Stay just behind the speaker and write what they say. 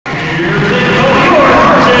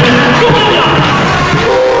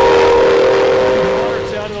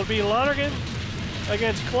It'll be Lonergan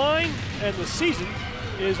against Klein, and the season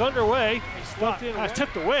is underway.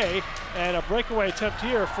 Tipped away, and a breakaway attempt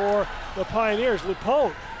here for the Pioneers.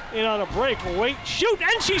 Lupone in on a break, wait, shoot,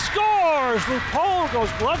 and she scores! Lupone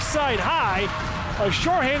goes glove side high, a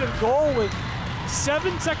shorthanded goal with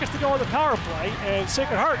 7 seconds to go on the power play, and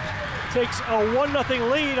Sacred Heart takes a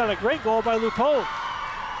 1-0 lead on a great goal by Lupone.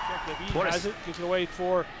 Has it, gives it away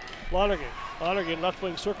for Lonergan. Lonergan, left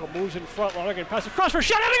wing circle, moves in front. Lonergan passes across for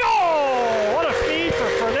shot and a goal! What a feed for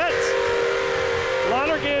Fournette.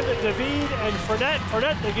 Lonergan, David, and Fournette.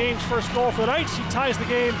 Fournette, the game's first goal for the Knights. She ties the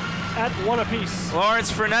game at 1 apiece. Lawrence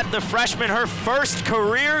Fournette, the freshman, her first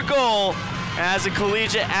career goal as a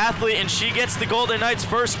collegiate athlete, and she gets the Golden Knights'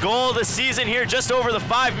 first goal of the season here just over the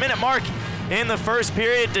 5-minute mark in the first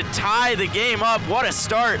period to tie the game up. What a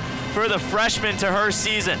start for the freshman to her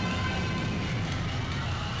season.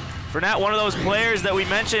 Fournette, one of those players that we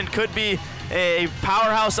mentioned could be a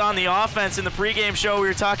powerhouse on the offense. In the pregame show, we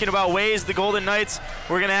were talking about ways the Golden Knights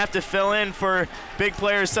were going to have to fill in for big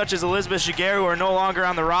players such as Elizabeth Giguere, who are no longer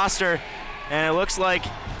on the roster, and it looks like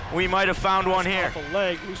we might have found one here. Off a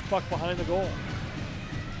leg, loose puck behind the goal.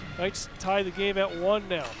 Knights tie the game at 1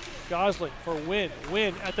 now. Gosling for Wynn.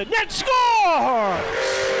 Wynn at the net, scores!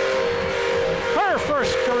 Her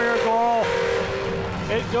first career goal.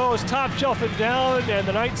 It goes top shelf and down, and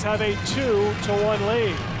the Knights have a 2-1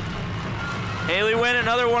 lead. Haley Wynn,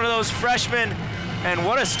 another one of those freshmen, and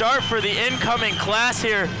what a start for the incoming class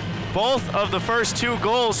here. Both of the first 2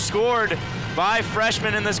 goals scored by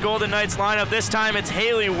freshmen in this Golden Knights lineup. This time it's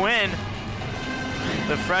Haley Wynn,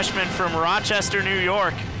 the freshman from Rochester, New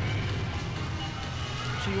York.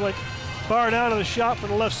 She went far down on the shot for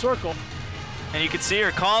the left circle. And you can see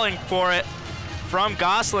her calling for it from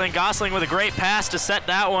Gosling. Gosling with a great pass to set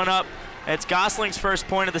that one up. It's Gosling's first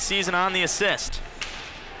point of the season on the assist.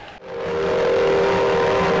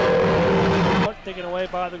 Taken away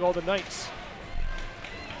by the Golden Knights.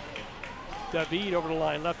 David over the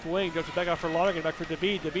line, left wing, goes back out for Lonergan, back for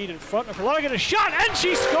David. David in front for Lonergan, a shot, and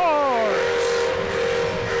she scores!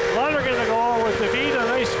 Lonergan the goal with David, a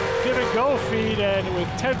nice give and go feed, and with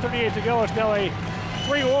 10:38 to go, it's now a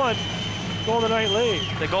 3-1 Golden Knight lead.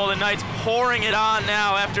 The Golden Knights pouring it on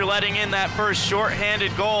now after letting in that first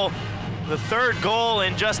shorthanded goal. The third goal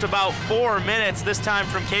in just about 4 minutes, this time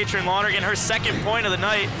from Katrin Lonergan, her second point of the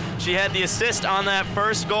night. She had the assist on that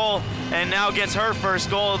first goal and now gets her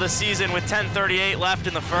first goal of the season with 10:38 left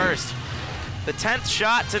in the first. The 10th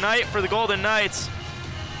shot tonight for the Golden Knights,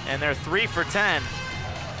 and they're 3 for 10.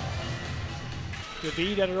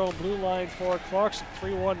 David at her own blue line for Clarkson.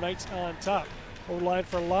 3-1 Knights on top. Over line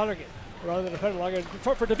for Lonergan. Around the defender, Lonergan in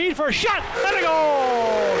front for David for a shot and a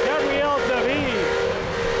goal! Gabrielle David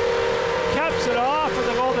caps it off for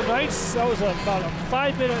the Golden Knights. That was about a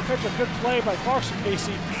 5-minute stretch of good play by Clarkson,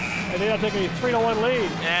 Casey, and they now take a 3-1 lead.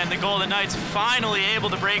 And the Golden Knights finally able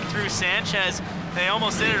to break through Sanchez. They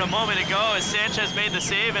almost did it a moment ago as Sanchez made the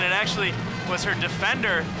save, and it actually was her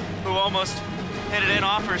defender who almost hit it in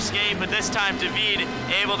off her skate, but this time David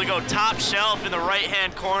able to go top shelf in the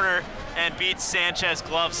right-hand corner and beats Sanchez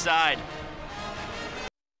glove side.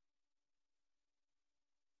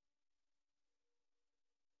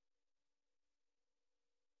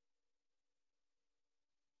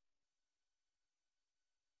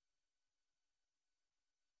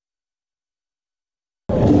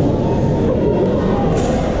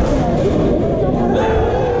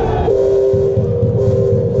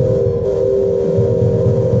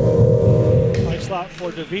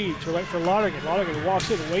 For David to right for Lonergan. Lonergan walks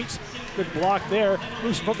in, waits, good block there.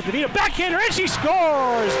 Loose from David, a backhander, and she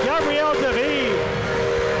scores! Gabrielle David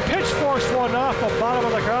pitchforks one off the bottom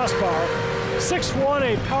of the crossbar. 6-1,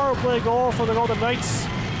 a power play goal for the Golden Knights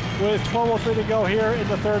with 12:03 to go here in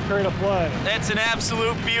the third period of play. That's an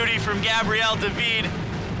absolute beauty from Gabrielle David,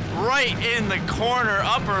 right in the corner,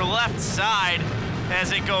 upper left side,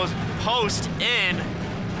 as it goes post in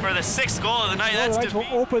for the 6th goal of the night. That's David.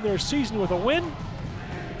 Will open their season with a win.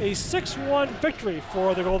 A 6-1 victory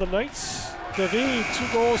for the Golden Knights. David,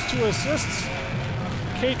 2 goals, 2 assists.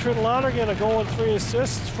 Katrin Lonergan, a goal and 3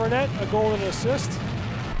 assists. Fournette, a goal and an assist.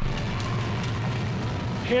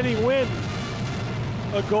 Haley Wynn,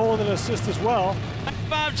 a goal and an assist as well.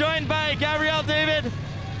 Bob, joined by Gabrielle David.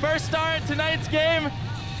 First star in tonight's game.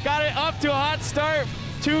 Got it up to a hot start.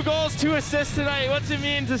 2 goals, 2 assists tonight. What's it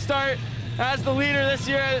mean to start as the leader this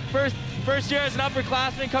year? First year as an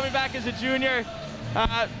upperclassman, coming back as a junior.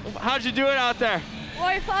 How'd you do it out there?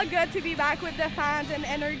 Well, it felt good to be back with the fans and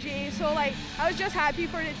energy. So like, I was just happy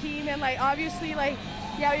for the team, and like, obviously like,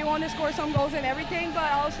 yeah, we want to score some goals and everything,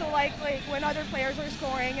 but also like when other players are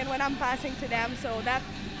scoring and when I'm passing to them. So that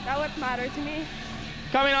would matter to me.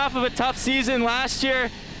 Coming off of a tough season last year,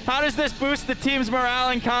 how does this boost the team's morale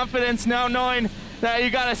and confidence now knowing that you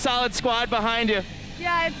got a solid squad behind you?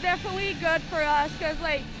 Yeah, it's definitely good for us because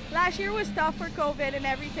like last year was tough for COVID and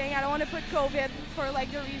everything. I don't want to put COVID for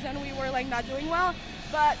like the reason we were like not doing well,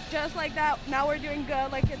 but just like that, now we're doing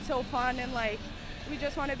good. Like it's so fun and like we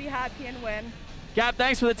just want to be happy and win. Gab,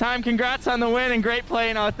 thanks for the time. Congrats on the win and great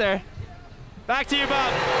playing out there. Back to you,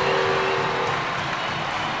 Bob.